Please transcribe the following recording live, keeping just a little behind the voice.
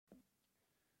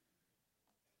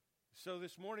So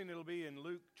this morning it'll be in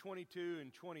Luke 22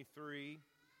 and 23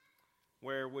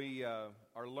 where we are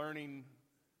learning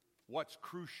what's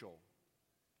crucial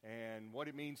and what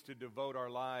it means to devote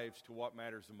our lives to what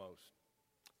matters the most.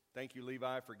 Thank you,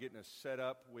 Levi, for getting us set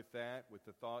up with that, with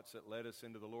the thoughts that led us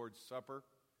into the Lord's Supper.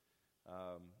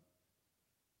 I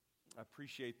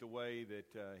appreciate the way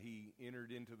that he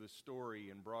entered into the story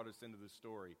and brought us into the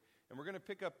story. And we're going to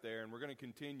pick up there and we're going to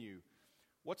continue.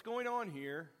 What's going on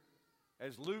here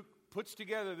as Luke puts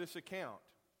together this account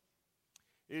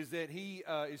is that he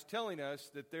is telling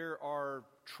us that there are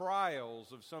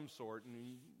trials of some sort, and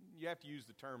you have to use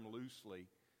the term loosely.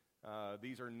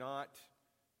 These are not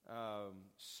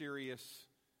serious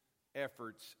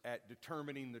efforts at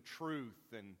determining the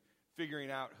truth and figuring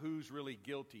out who's really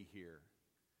guilty here.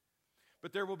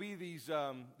 But there will be these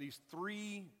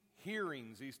three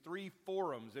hearings, these three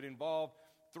forums that involve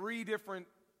three different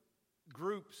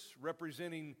groups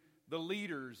representing the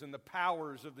leaders and the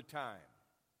powers of the time.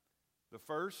 The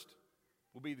first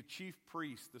will be the chief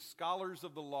priests, the scholars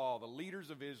of the law, the leaders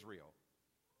of Israel.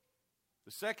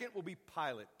 The second will be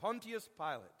Pilate, Pontius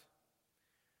Pilate.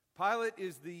 Pilate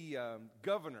is the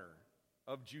governor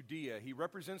of Judea. He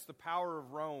represents the power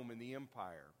of Rome in the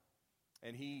empire.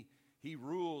 And he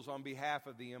rules on behalf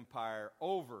of the empire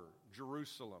over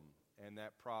Jerusalem and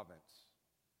that province.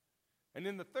 And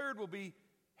then the third will be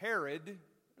Herod.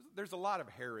 There's a lot of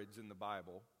Herods in the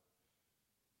Bible.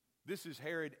 This is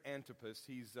Herod Antipas.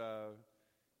 He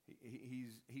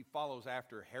follows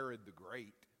after Herod the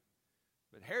Great.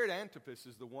 But Herod Antipas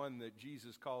is the one that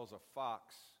Jesus calls a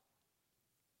fox.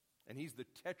 And he's the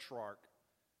tetrarch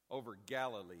over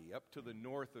Galilee, up to the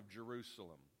north of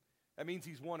Jerusalem. That means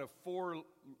he's one of four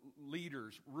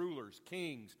leaders, rulers,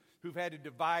 kings, who've had to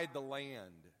divide the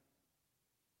land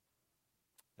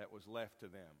that was left to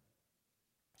them.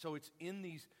 So it's in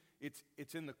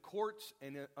the courts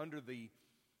and under the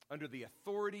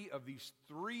authority of these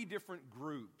three different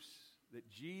groups that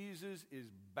Jesus is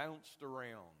bounced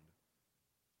around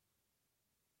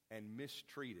and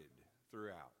mistreated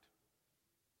throughout.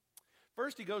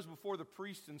 First, he goes before the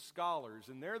priests and scholars,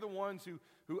 and they're the ones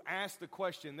who ask the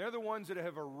question. They're the ones that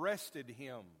have arrested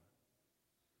him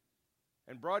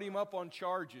and brought him up on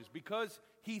charges because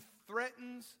he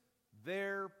threatens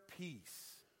their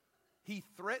peace. He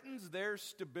threatens their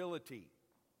stability.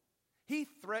 He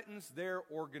threatens their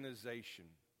organization.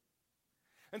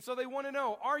 And so they want to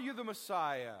know, are you the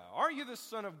Messiah? Are you the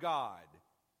Son of God?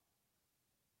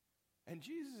 And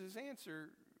Jesus' answer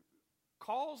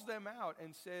calls them out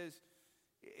and says,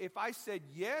 if I said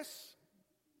yes,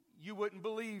 you wouldn't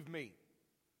believe me.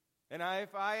 And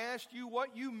if I asked you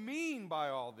what you mean by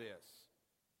all this,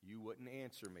 you wouldn't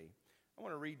answer me. I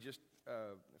want to read just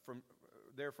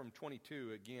from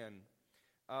 22 again.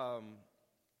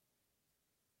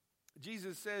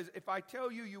 Jesus says, if I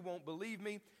tell you, you won't believe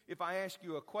me. If I ask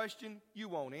you a question, you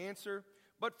won't answer.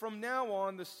 But from now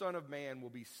on, the Son of Man will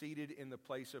be seated in the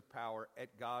place of power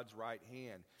at God's right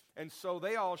hand. And so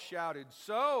they all shouted,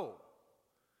 so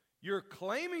you're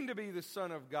claiming to be the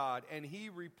Son of God? And he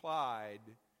replied,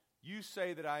 you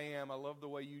say that I am. I love the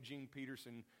way Eugene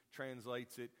Peterson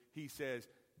translates it. He says,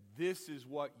 this is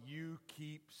what you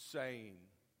keep saying.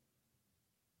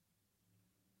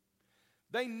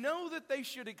 They know that they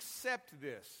should accept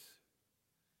this.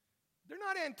 They're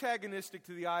not antagonistic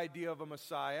to the idea of a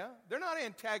Messiah. They're not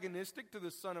antagonistic to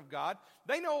the Son of God.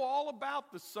 They know all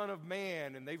about the Son of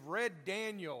Man, and they've read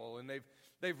Daniel, and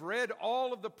they've read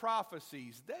all of the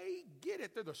prophecies. They get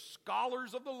it. They're the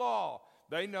scholars of the law.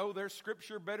 They know their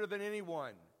scripture better than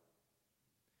anyone.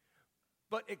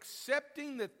 But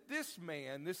accepting that this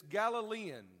man, this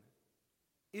Galilean,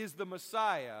 is the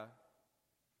Messiah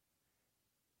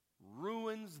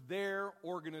ruins their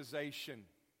organization.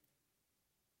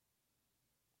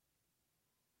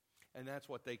 And that's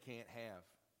what they can't have.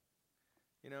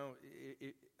 You know,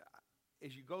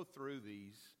 as you go through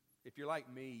these, if you're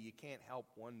like me, you can't help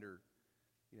wonder,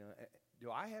 you know,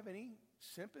 do I have any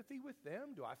sympathy with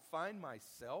them? Do I find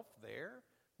myself there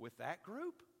with that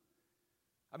group?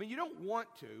 I mean, you don't want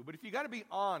to, but if you got to be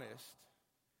honest,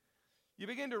 you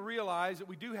begin to realize that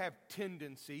we do have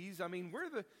tendencies. I mean,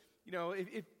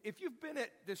 if you've been at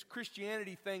this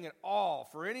Christianity thing at all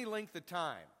for any length of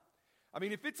time, I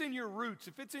mean, if it's in your roots,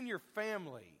 if it's in your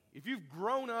family, if you've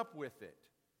grown up with it,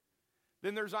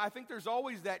 then I think there's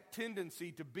always that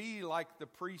tendency to be like the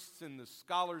priests and the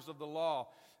scholars of the law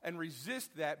and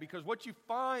resist that, because what you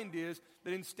find is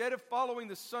that instead of following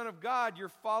the Son of God, you're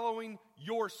following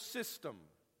your system.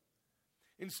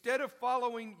 Instead of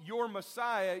following your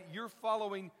Messiah, you're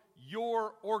following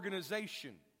your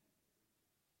organization.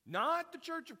 Not the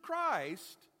Church of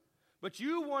Christ, But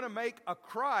you want to make a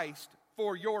Christ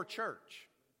for your church.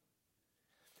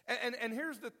 And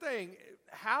here's the thing.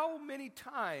 How many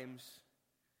times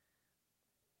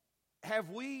have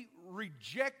we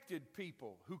rejected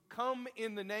people who come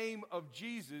in the name of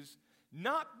Jesus,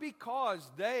 not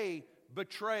because they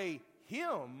betray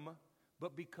Him,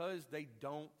 but because they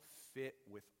don't fit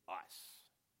with us?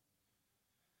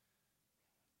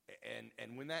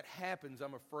 And when that happens,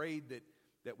 I'm afraid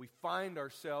that we find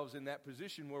ourselves in that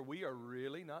position where we are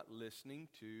really not listening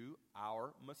to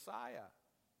our Messiah.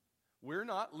 We're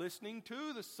not listening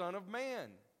to the Son of Man.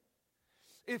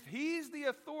 If He's the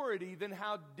authority, then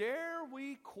how dare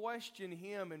we question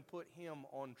Him and put Him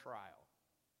on trial?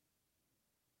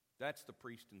 That's the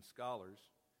priests and scholars.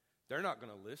 They're not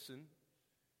going to listen.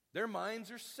 Their minds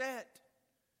are set.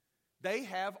 They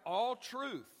have all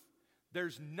truth.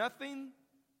 There's nothing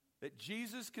that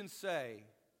Jesus can say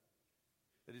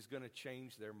that is going to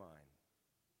change their mind.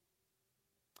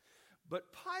 But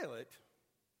Pilate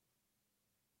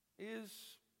is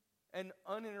an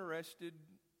uninterested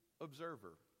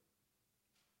observer.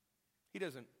 He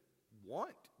doesn't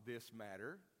want this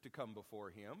matter to come before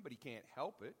him, but he can't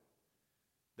help it.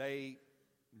 They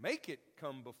make it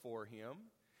come before him.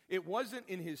 It wasn't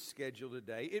in his schedule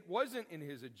today. It wasn't in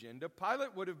his agenda.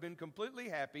 Pilate would have been completely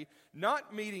happy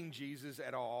not meeting Jesus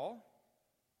at all.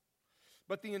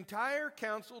 But the entire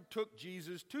council took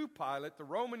Jesus to Pilate, the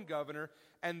Roman governor,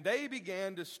 and they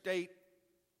began to state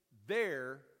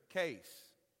their case.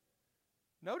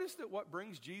 Notice that what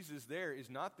brings Jesus there is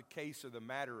not the case or the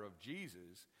matter of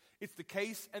Jesus. It's the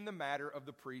case and the matter of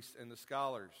the priests and the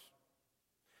scholars.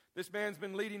 This man's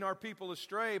been leading our people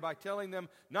astray by telling them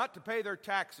not to pay their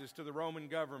taxes to the Roman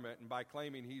government and by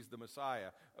claiming he's the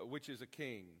Messiah, which is a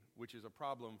king, which is a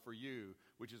problem for you,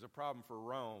 which is a problem for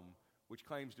Rome, which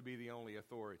claims to be the only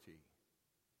authority.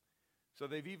 So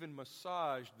they've even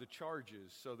massaged the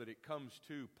charges so that it comes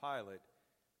to Pilate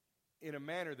in a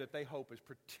manner that they hope is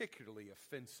particularly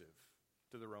offensive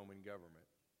to the Roman government.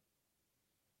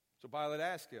 So Pilate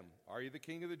asked him, "Are you the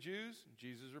king of the Jews?"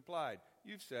 Jesus replied,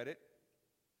 "You've said it."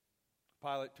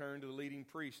 Pilate turned to the leading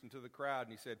priest and to the crowd,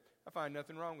 and he said, "I find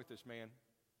nothing wrong with this man."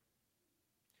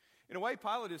 In a way,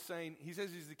 Pilate is saying, he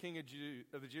says he's the king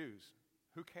of the Jews.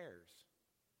 Who cares?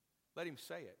 Let him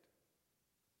say it.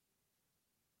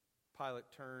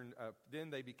 Pilate turned,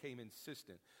 then they became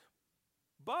insistent.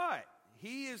 But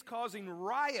he is causing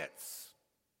riots.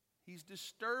 He's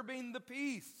disturbing the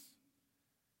peace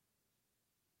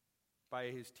by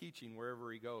his teaching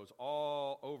wherever he goes,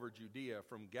 all over Judea,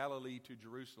 from Galilee to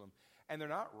Jerusalem. And they're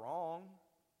not wrong.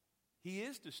 He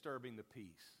is disturbing the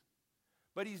peace.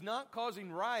 But he's not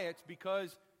causing riots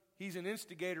because he's an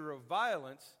instigator of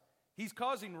violence. He's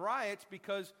causing riots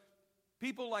because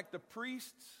people like the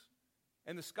priests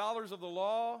and the scholars of the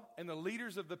law and the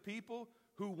leaders of the people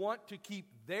who want to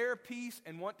keep their peace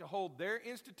and want to hold their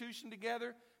institution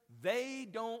together, they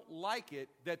don't like it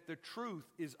that the truth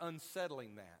is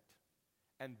unsettling that.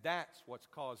 And that's what's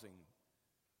causing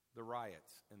the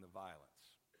riots and the violence.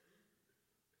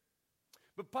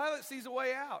 But Pilate sees a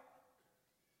way out.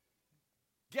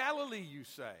 Galilee, you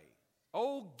say?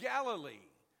 Oh, Galilee.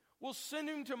 Well, send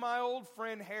him to my old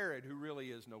friend Herod, who really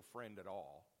is no friend at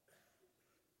all.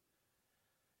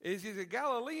 Is he a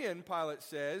Galilean, Pilate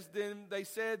says. Then they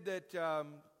said that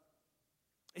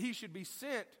he should be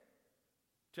sent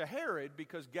to Herod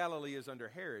because Galilee is under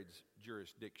Herod's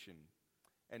jurisdiction.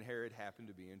 And Herod happened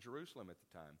to be in Jerusalem at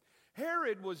the time.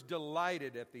 Herod was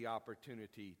delighted at the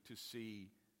opportunity to see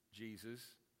Jesus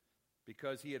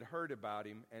because he had heard about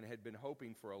him and had been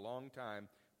hoping for a long time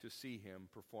to see him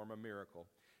perform a miracle.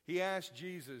 He asked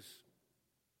Jesus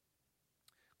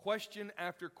question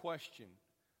after question,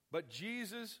 but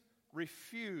Jesus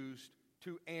refused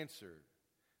to answer.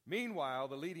 Meanwhile,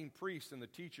 the leading priests and the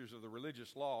teachers of the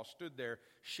religious law stood there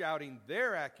shouting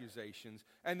their accusations,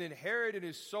 and then Herod and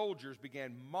his soldiers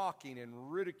began mocking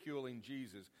and ridiculing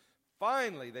Jesus.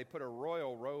 Finally, they put a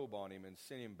royal robe on him and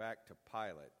sent him back to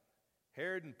Pilate.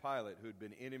 Herod and Pilate, who had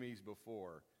been enemies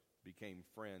before, became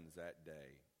friends that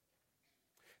day.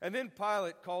 And then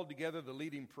Pilate called together the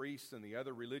leading priests and the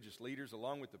other religious leaders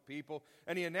along with the people,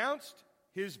 and he announced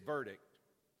his verdict.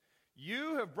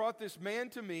 You have brought this man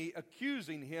to me,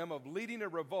 accusing him of leading a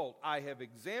revolt. I have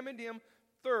examined him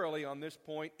thoroughly on this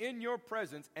point in your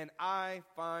presence, and I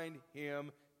find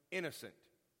him innocent.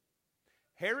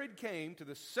 Herod came to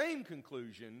the same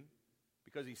conclusion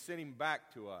because he sent him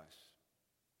back to us.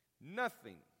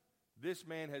 Nothing this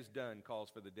man has done calls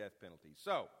for the death penalty.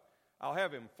 So, I'll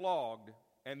have him flogged,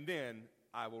 and then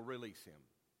I will release him.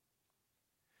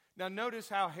 Now notice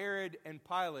how Herod and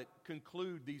Pilate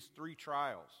conclude these three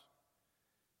trials.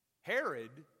 Herod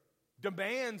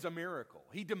demands a miracle.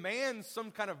 He demands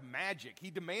some kind of magic. He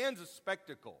demands a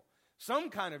spectacle, some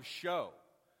kind of show.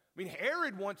 I mean,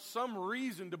 Herod wants some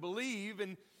reason to believe,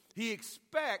 and he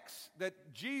expects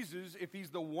that Jesus, if he's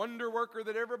the wonder worker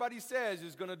that everybody says,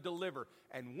 is going to deliver.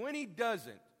 And when he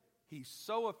doesn't, he's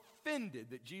so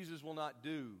offended that Jesus will not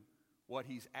do what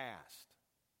he's asked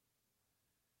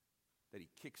that he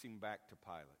kicks him back to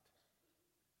Pilate.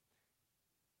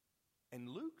 And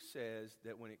Luke says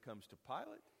that when it comes to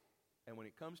Pilate and when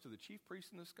it comes to the chief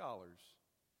priests and the scholars,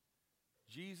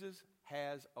 Jesus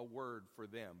has a word for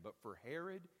them. But for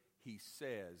Herod, he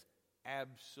says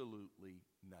absolutely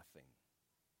nothing.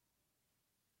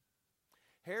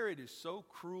 Herod is so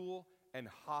cruel and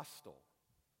hostile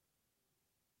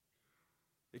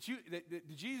that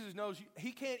Jesus knows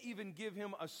he can't even give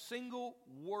him a single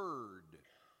word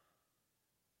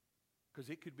because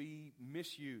it could be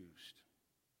misused.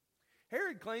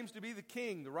 Herod claims to be the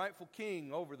king, the rightful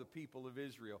king over the people of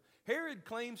Israel. Herod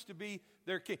claims to be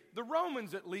their king. The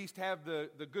Romans at least have the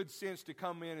good sense to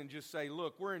come in and just say,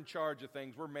 look, we're in charge of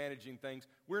things. We're managing things.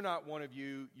 We're not one of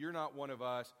you. You're not one of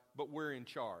us, but we're in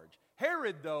charge.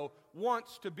 Herod, though,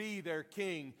 wants to be their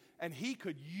king, and he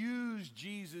could use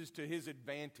Jesus to his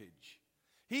advantage.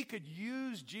 He could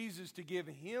use Jesus to give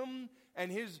him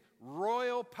and his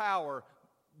royal power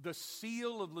the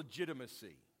seal of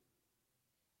legitimacy.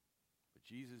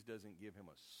 Jesus doesn't give him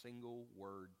a single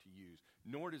word to use,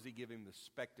 nor does he give him the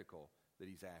spectacle that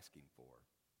he's asking for.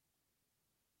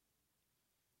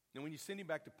 Now, when you send him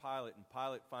back to Pilate and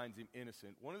Pilate finds him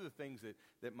innocent, one of the things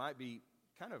that might be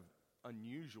kind of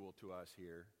unusual to us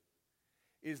here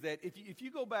is that if you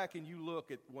go back and you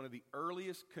look at one of the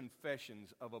earliest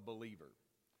confessions of a believer,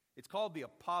 it's called the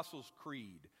Apostles'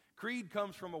 Creed. Creed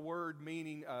comes from a word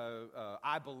meaning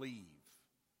I believe.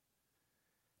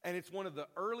 And it's one of the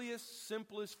earliest,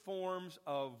 simplest forms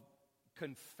of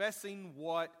confessing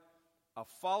what a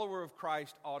follower of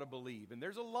Christ ought to believe. And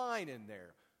there's a line in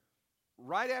there.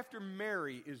 Right after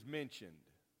Mary is mentioned,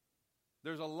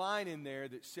 there's a line in there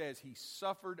that says he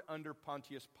suffered under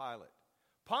Pontius Pilate.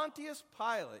 Pontius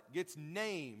Pilate gets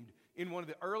named in one of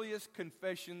the earliest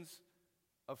confessions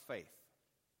of faith.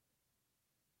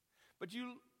 But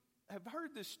you have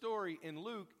heard this story in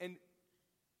Luke, and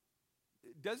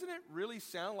doesn't it really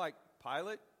sound like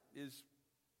Pilate is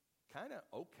kind of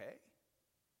okay?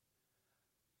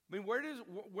 I mean, where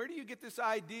do you get this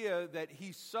idea that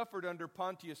he suffered under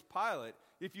Pontius Pilate?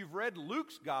 If you've read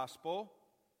Luke's gospel,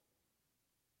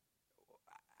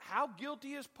 how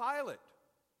guilty is Pilate?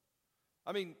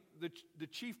 I mean, the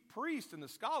chief priests and the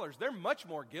scholars, they're much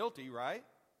more guilty, right?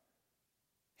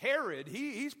 Herod,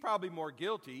 he's probably more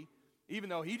guilty, even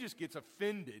though he just gets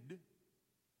offended.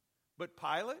 But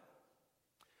Pilate?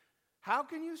 How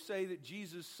can you say that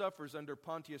Jesus suffers under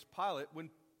Pontius Pilate when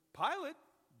Pilate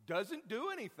doesn't do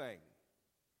anything?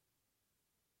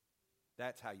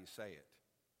 That's how you say it.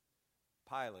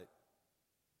 Pilate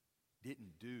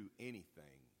didn't do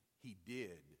anything. He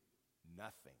did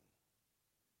nothing.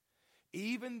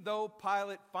 Even though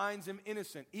Pilate finds him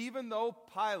innocent, even though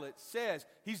Pilate says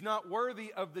he's not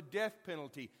worthy of the death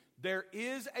penalty, there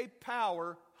is a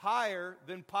power higher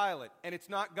than Pilate, and it's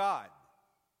not God.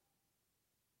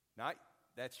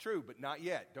 That's true, but not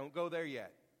yet. Don't go there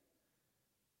yet.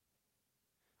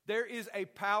 There is a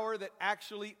power that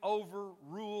actually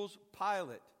overrules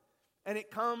Pilate, and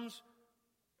it comes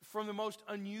from the most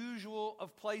unusual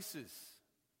of places.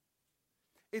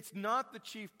 It's not the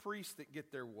chief priests that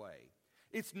get their way.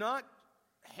 It's not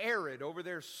Herod over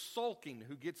there sulking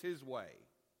who gets his way.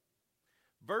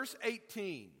 Verse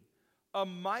 18, a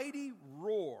mighty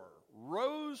roar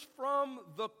rose from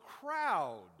the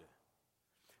crowd,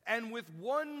 and with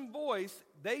one voice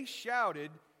they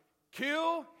shouted,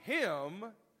 "Kill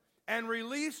him and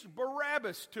release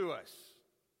Barabbas to us."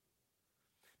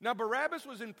 Now, Barabbas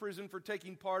was in prison for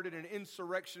taking part in an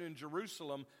insurrection in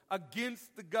Jerusalem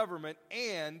against the government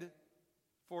and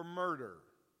for murder.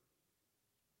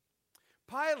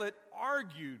 Pilate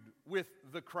argued with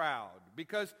the crowd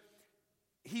because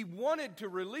he wanted to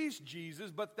release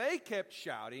Jesus, but they kept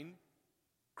shouting,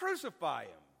 "Crucify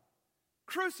him!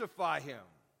 Crucify him!"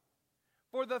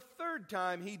 For the third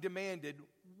time he demanded,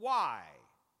 "Why?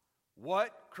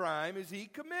 What crime has he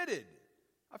committed?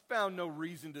 I found no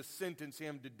reason to sentence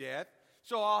him to death,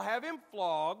 so I'll have him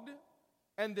flogged,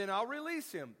 and then I'll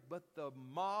release him." But the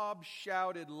mob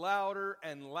shouted louder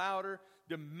and louder,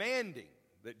 demanding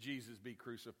that Jesus be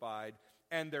crucified,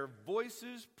 and their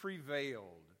voices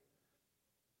prevailed.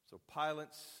 So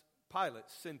Pilate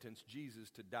sentenced Jesus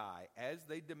to die as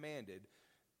they demanded,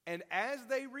 and as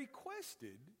they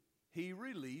requested, he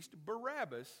released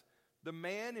Barabbas the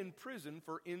man in prison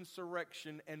for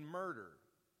insurrection and murder,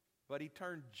 but he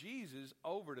turned Jesus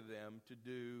over to them to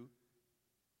do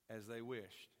as they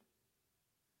wished.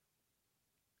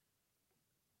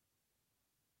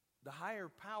 The higher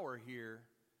power here,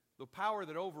 the power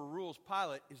that overrules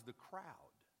Pilate, is the crowd.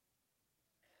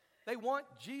 They want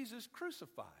Jesus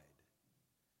crucified.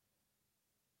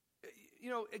 You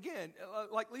know, again,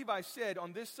 like Levi said,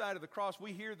 on this side of the cross,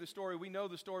 we hear the story, we know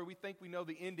the story, we think we know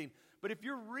the ending. But if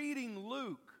you're reading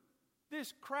Luke,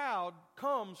 this crowd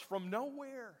comes from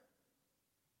nowhere.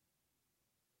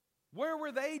 Where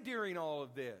were they during all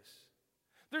of this?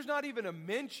 There's not even a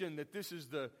mention that this is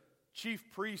the chief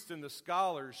priests and the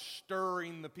scholars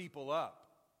stirring the people up.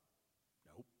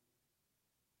 Nope.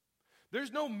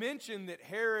 There's no mention that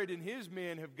Herod and his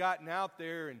men have gotten out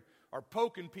there and are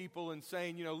poking people and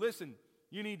saying, you know, listen,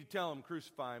 you need to tell them,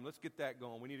 crucify him. Let's get that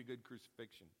going. We need a good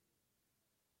crucifixion.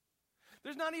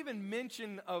 There's not even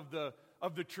mention of the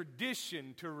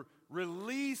tradition to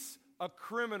release a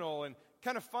criminal and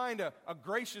kind of find a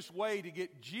gracious way to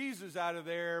get Jesus out of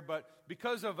there, but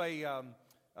because of a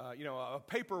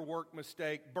paperwork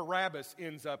mistake, Barabbas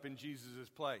ends up in Jesus'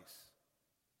 place.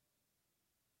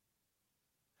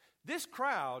 This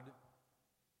crowd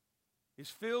is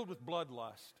filled with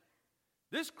bloodlust.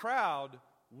 This crowd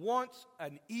wants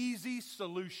an easy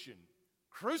solution.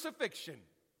 Crucifixion.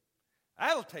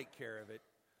 That'll take care of it.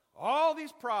 All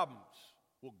these problems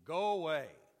will go away.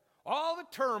 All the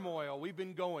turmoil we've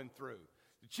been going through.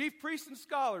 The chief priests and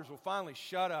scholars will finally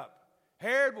shut up.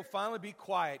 Herod will finally be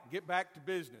quiet and get back to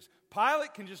business.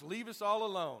 Pilate can just leave us all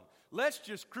alone. Let's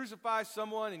just crucify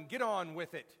someone and get on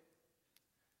with it.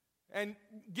 And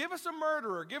give us a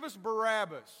murderer. Give us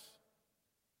Barabbas.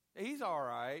 He's all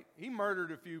right. He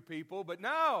murdered a few people, but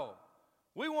no,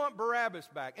 we want Barabbas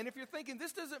back. And if you're thinking,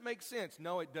 this doesn't make sense,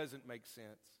 no, it doesn't make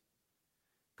sense.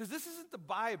 Because this isn't the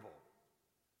Bible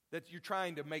that you're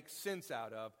trying to make sense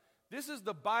out of. This is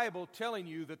the Bible telling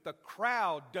you that the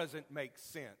crowd doesn't make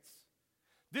sense.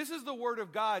 This is the Word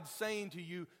of God saying to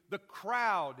you, the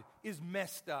crowd is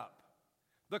messed up.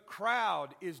 The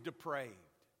crowd is depraved.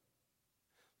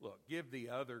 Look, give the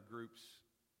other groups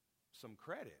some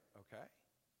credit, okay?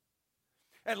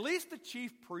 At least the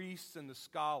chief priests and the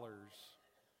scholars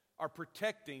are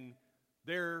protecting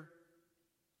their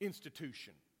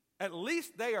institution. At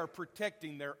least they are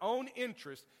protecting their own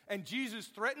interests, and Jesus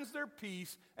threatens their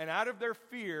peace, and out of their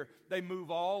fear, they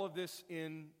move all of this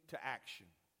into action.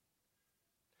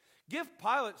 Give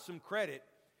Pilate some credit.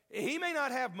 He may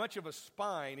not have much of a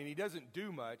spine, and he doesn't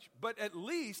do much, but at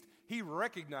least he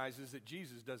recognizes that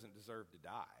Jesus doesn't deserve to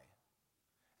die.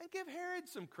 And give Herod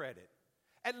some credit.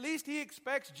 At least he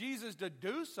expects Jesus to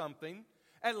do something.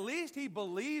 At least he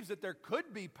believes that there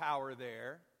could be power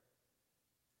there.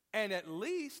 And at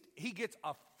least he gets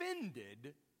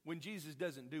offended when Jesus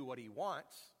doesn't do what he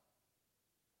wants.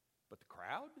 But the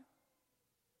crowd?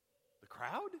 The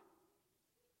crowd?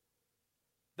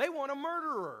 They want a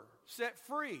murderer set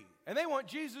free. And they want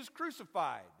Jesus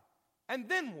crucified. And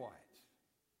then what?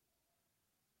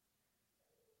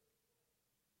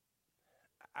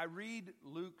 I read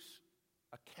Luke's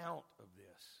account of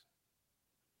this.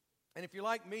 And if you're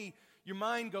like me, your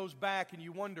mind goes back and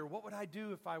you wonder, what would I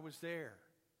do if I was there?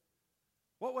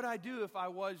 What would I do if I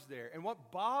was there? And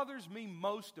what bothers me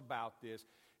most about this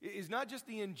is not just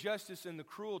the injustice and the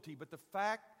cruelty, but the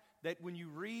fact that when you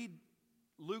read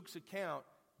Luke's account,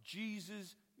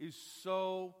 Jesus is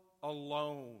so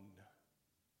alone.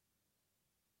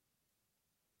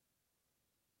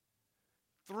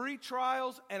 3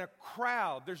 trials and a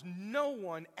crowd. There's no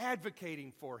one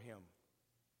advocating for him.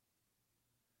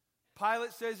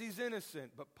 Pilate says he's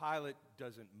innocent, but Pilate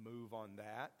doesn't move on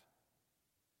that.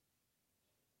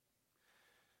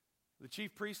 The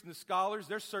chief priests and the scholars,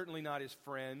 they're certainly not his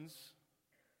friends.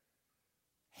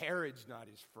 Herod's not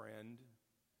his friend.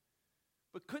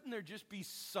 But couldn't there just be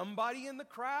somebody in the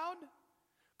crowd?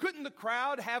 Couldn't the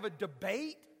crowd have a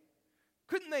debate?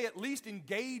 Couldn't they at least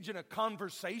engage in a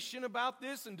conversation about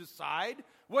this and decide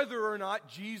whether or not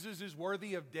Jesus is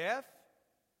worthy of death?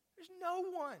 There's no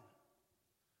one.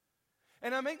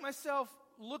 And I make myself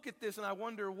look at this and I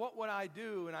wonder, what would I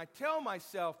do? And I tell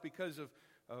myself, because of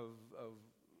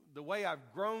the way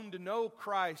I've grown to know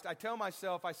Christ, I tell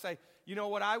myself, I say, you know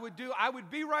what I would do? I would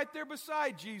be right there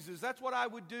beside Jesus. That's what I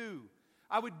would do.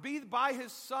 I would be by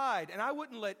his side, and I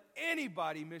wouldn't let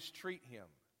anybody mistreat him.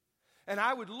 And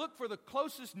I would look for the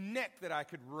closest neck that I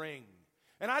could wring.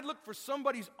 And I'd look for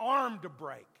somebody's arm to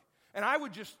break. And I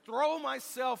would just throw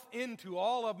myself into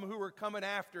all of them who were coming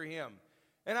after him.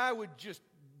 And I would just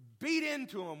beat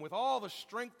into them with all the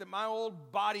strength that my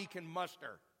old body can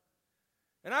muster.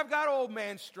 And I've got old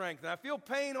man strength, and I feel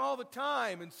pain all the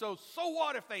time, and so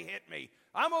what if they hit me?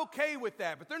 I'm okay with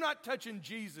that, but they're not touching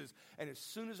Jesus. And as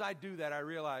soon as I do that, I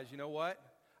realize, you know what?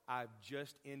 I've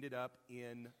just ended up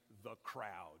in the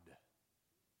crowd.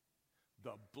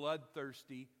 The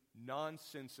bloodthirsty,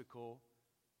 nonsensical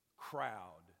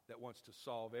crowd that wants to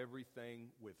solve everything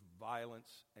with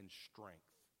violence and strength.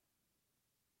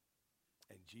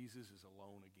 And Jesus is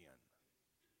alone again.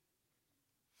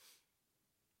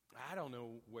 I don't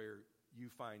know where you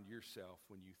find yourself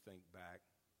when you think back.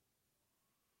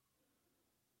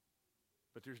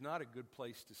 But there's not a good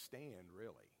place to stand,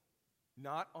 really.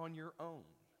 Not on your own.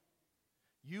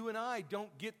 You and I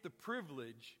don't get the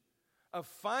privilege of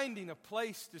finding a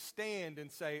place to stand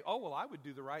and say, oh, well, I would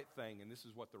do the right thing, and this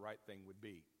is what the right thing would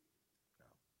be. No.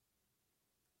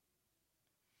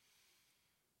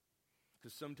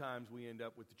 Because sometimes we end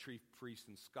up with the chief priests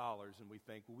and scholars, and we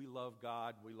think, well, we love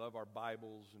God, we love our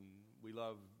Bibles, and we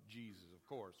love Jesus, of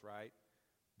course, right?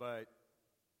 But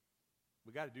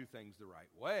we got to do things the right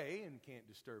way and can't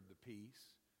disturb the peace.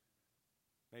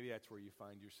 Maybe that's where you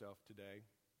find yourself today.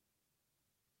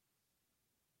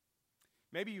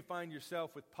 Maybe you find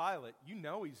yourself with Pilate. You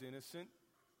know he's innocent.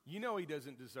 You know he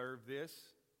doesn't deserve this.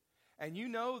 And you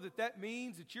know that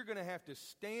means that you're going to have to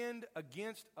stand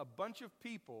against a bunch of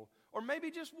people, or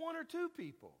maybe just one or two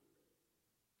people,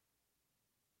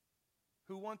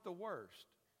 who want the worst.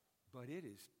 But it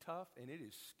is tough and it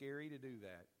is scary to do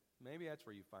that. Maybe that's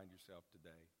where you find yourself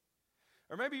today.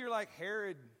 Or maybe you're like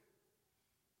Herod.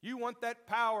 You want that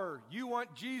power. You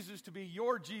want Jesus to be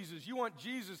your Jesus. You want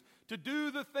Jesus to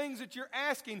do the things that you're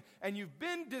asking, and you've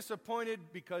been disappointed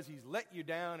because he's let you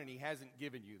down and he hasn't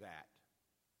given you that.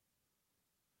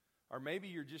 Or maybe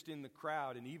you're just in the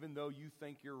crowd, and even though you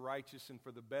think you're righteous and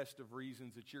for the best of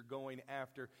reasons that you're going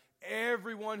after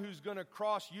everyone who's going to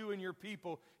cross you and your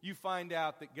people, you find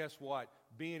out that, guess what?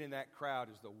 Being in that crowd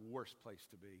is the worst place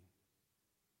to be.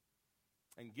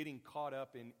 And getting caught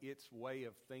up in its way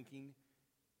of thinking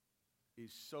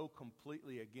is so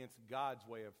completely against God's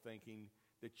way of thinking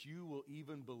that you will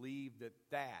even believe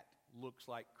that looks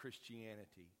like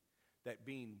Christianity. That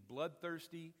being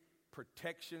bloodthirsty,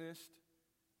 protectionist,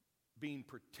 being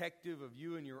protective of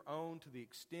you and your own to the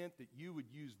extent that you would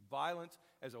use violence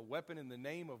as a weapon in the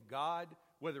name of God,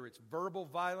 whether it's verbal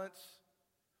violence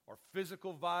or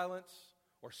physical violence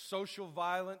or social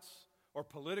violence or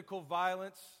political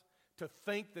violence, to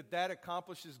think that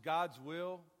accomplishes God's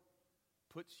will,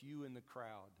 puts you in the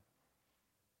crowd.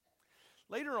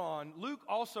 Later on, Luke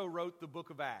also wrote the book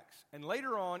of Acts. And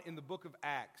later on in the book of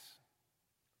Acts,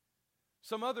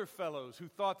 some other fellows who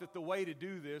thought that the way to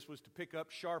do this was to pick up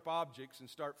sharp objects and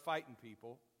start fighting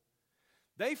people,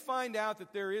 they find out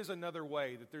that there is another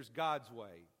way, that there's God's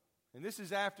way. And this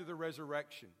is after the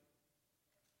resurrection.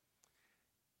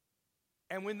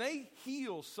 And when they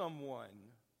heal someone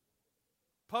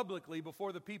publicly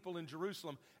before the people in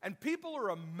Jerusalem, and people are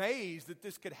amazed that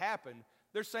this could happen,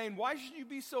 they're saying, why should you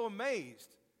be so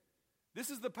amazed? This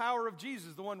is the power of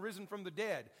Jesus, the one risen from the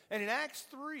dead. And in Acts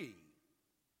 3,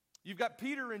 you've got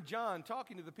Peter and John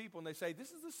talking to the people, and they say,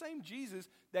 this is the same Jesus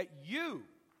that you,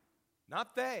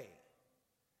 not they,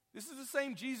 this is the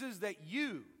same Jesus that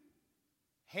you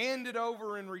handed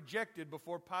over and rejected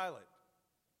before Pilate.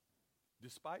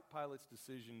 Despite Pilate's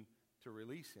decision to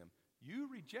release him, you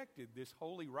rejected this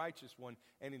holy, righteous one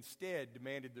and instead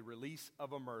demanded the release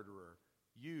of a murderer.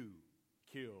 You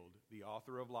killed the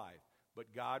author of life,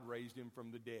 but God raised him from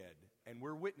the dead, and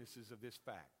we're witnesses of this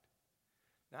fact.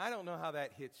 Now, I don't know how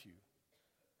that hits you.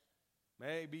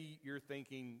 Maybe you're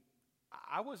thinking,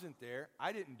 I wasn't there.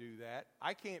 I didn't do that.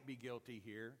 I can't be guilty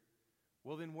here.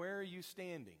 Well, then where are you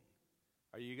standing?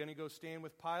 Are you going to go stand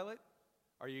with Pilate?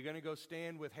 Are you going to go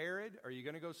stand with Herod? Are you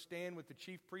going to go stand with the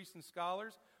chief priests and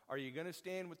scholars? Are you going to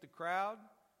stand with the crowd?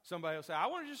 Somebody will say, I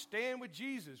want to just stand with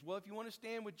Jesus. Well, if you want to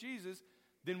stand with Jesus,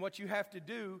 then what you have to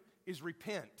do is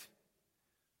repent.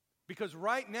 Because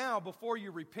right now, before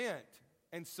you repent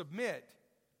and submit,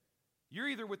 you're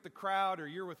either with the crowd or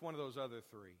you're with one of those other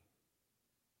three.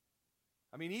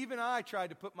 I mean, even I tried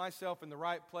to put myself in the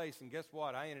right place, and guess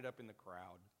what? I ended up in the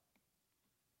crowd.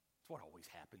 That's what always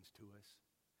happens to us.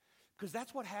 Because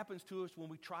that's what happens to us when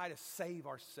we try to save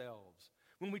ourselves,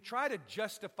 when we try to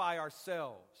justify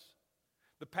ourselves.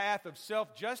 The path of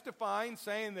self-justifying,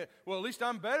 saying that, well, at least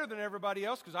I'm better than everybody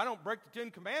else because I don't break the 10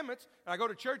 Commandments, and I go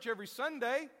to church every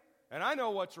Sunday, and I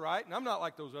know what's right, and I'm not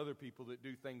like those other people that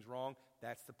do things wrong.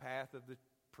 That's the path of the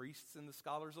priests and the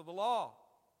scholars of the law.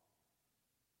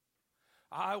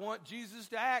 I want Jesus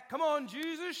to act. Come on,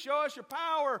 Jesus, show us your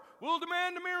power. We'll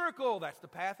demand a miracle. That's the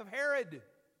path of Herod.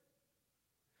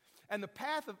 And the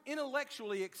path of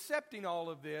intellectually accepting all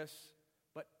of this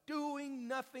But doing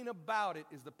nothing about it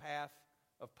is the path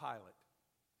of Pilate.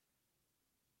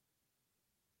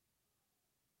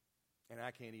 And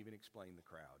I can't even explain the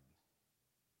crowd.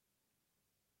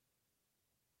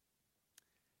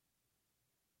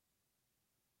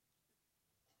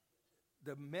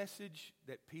 The message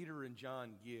that Peter and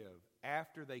John give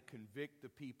after they convict the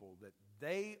people that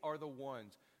they are the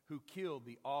ones who killed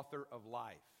the author of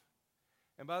life.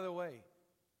 And by the way,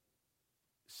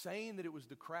 saying that it was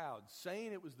the crowd,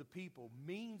 saying it was the people,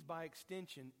 means by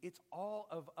extension, it's all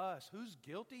of us. Who's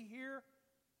guilty here?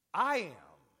 I am.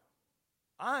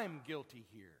 I'm guilty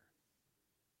here.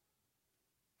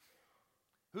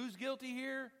 Who's guilty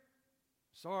here?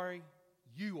 Sorry,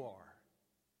 you are.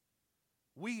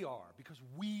 We are, because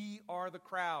we are the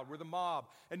crowd. We're the mob.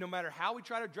 And no matter how we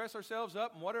try to dress ourselves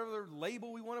up and whatever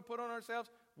label we want to put on ourselves,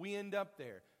 we end up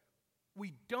there.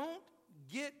 We don't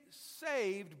get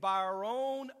saved by our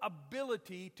own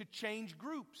ability to change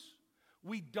groups.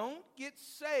 We don't get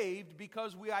saved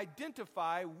because we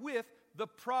identify with the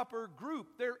proper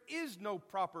group. There is no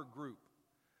proper group.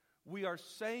 We are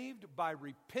saved by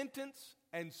repentance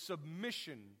and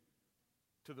submission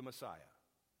to the Messiah.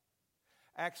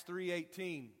 Acts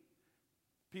 3:18,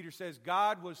 Peter says,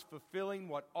 God was fulfilling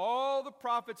what all the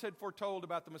prophets had foretold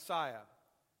about the Messiah,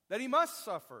 that he must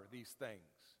suffer these things.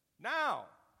 Now,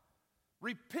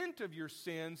 repent of your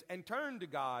sins and turn to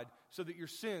God so that your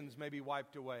sins may be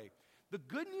wiped away. The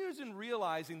good news in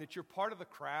realizing that you're part of the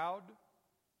crowd,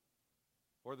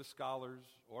 or the scholars,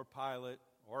 or Pilate,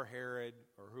 or Herod,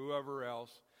 or whoever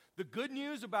else, the good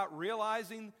news about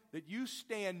realizing that you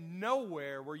stand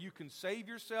nowhere where you can save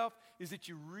yourself is that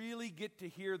you really get to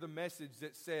hear the message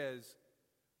that says,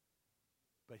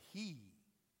 but he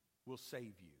will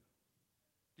save you.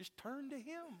 Just turn to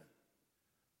him.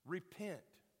 Repent.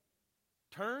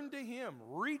 Turn to him.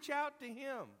 Reach out to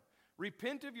him.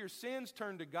 Repent of your sins.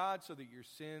 Turn to God so that your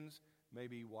sins may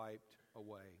be wiped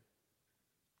away.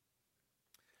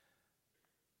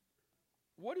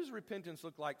 What does repentance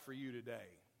look like for you today?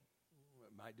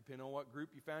 It might depend on what group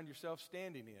you found yourself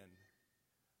standing in.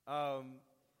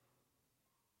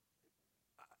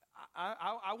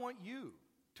 I want you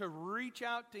to reach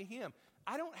out to him.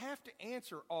 I don't have to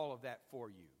answer all of that for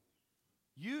you.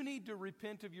 You need to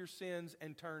repent of your sins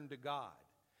and turn to God.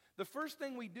 The first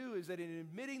thing we do is that in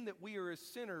admitting that we are a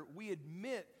sinner, we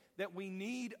admit that we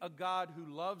need a God who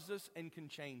loves us and can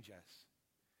change us.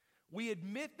 We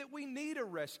admit that we need a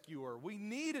rescuer, we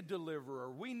need a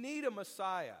deliverer, we need a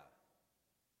Messiah.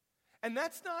 And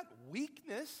that's not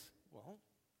weakness. Well,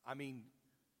 I mean,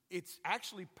 it's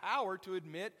actually power to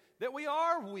admit that we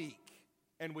are weak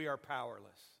and we are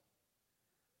powerless.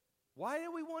 Why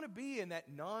do we want to be in that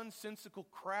nonsensical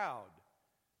crowd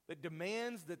that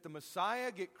demands that the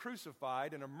Messiah get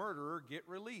crucified and a murderer get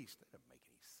released? That doesn't make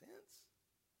any sense.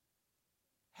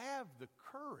 Have the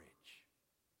courage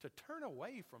to turn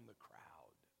away from the crowd.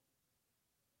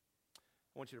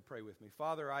 I want you to pray with me.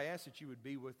 Father, I ask that you would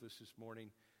be with us this morning,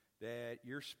 that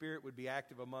your Spirit would be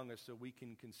active among us so we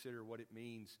can consider what it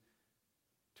means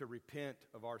to repent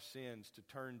of our sins, to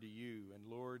turn to you. And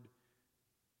Lord,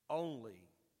 only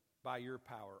by your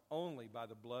power, only by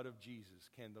the blood of Jesus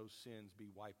can those sins be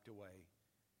wiped away.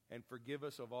 And forgive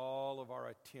us of all of our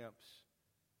attempts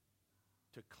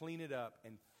to clean it up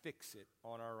and fix it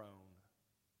on our own.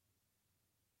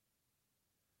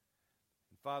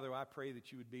 And Father, I pray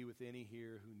that you would be with any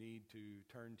here who need to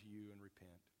turn to you and repent.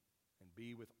 And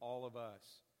be with all of us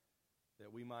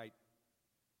that we might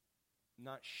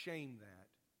not shame that,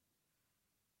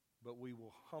 but we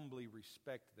will humbly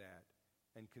respect that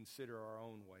and consider our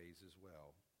own ways as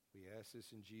well. We ask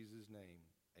this in Jesus' name.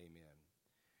 Amen.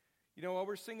 You know, while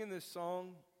we're singing this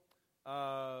song,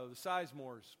 the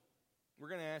Sizemores, we're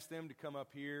going to ask them to come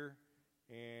up here,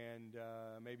 and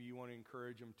maybe you want to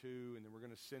encourage them too, and then we're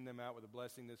going to send them out with a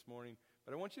blessing this morning.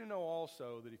 But I want you to know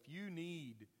also that if you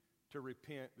need to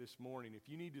repent this morning, if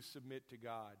you need to submit to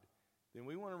God, then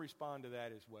we want to respond to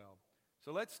that as well.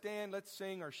 So let's stand, let's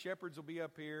sing. Our shepherds will be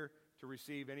up here to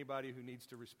receive anybody who needs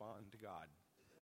to respond to God.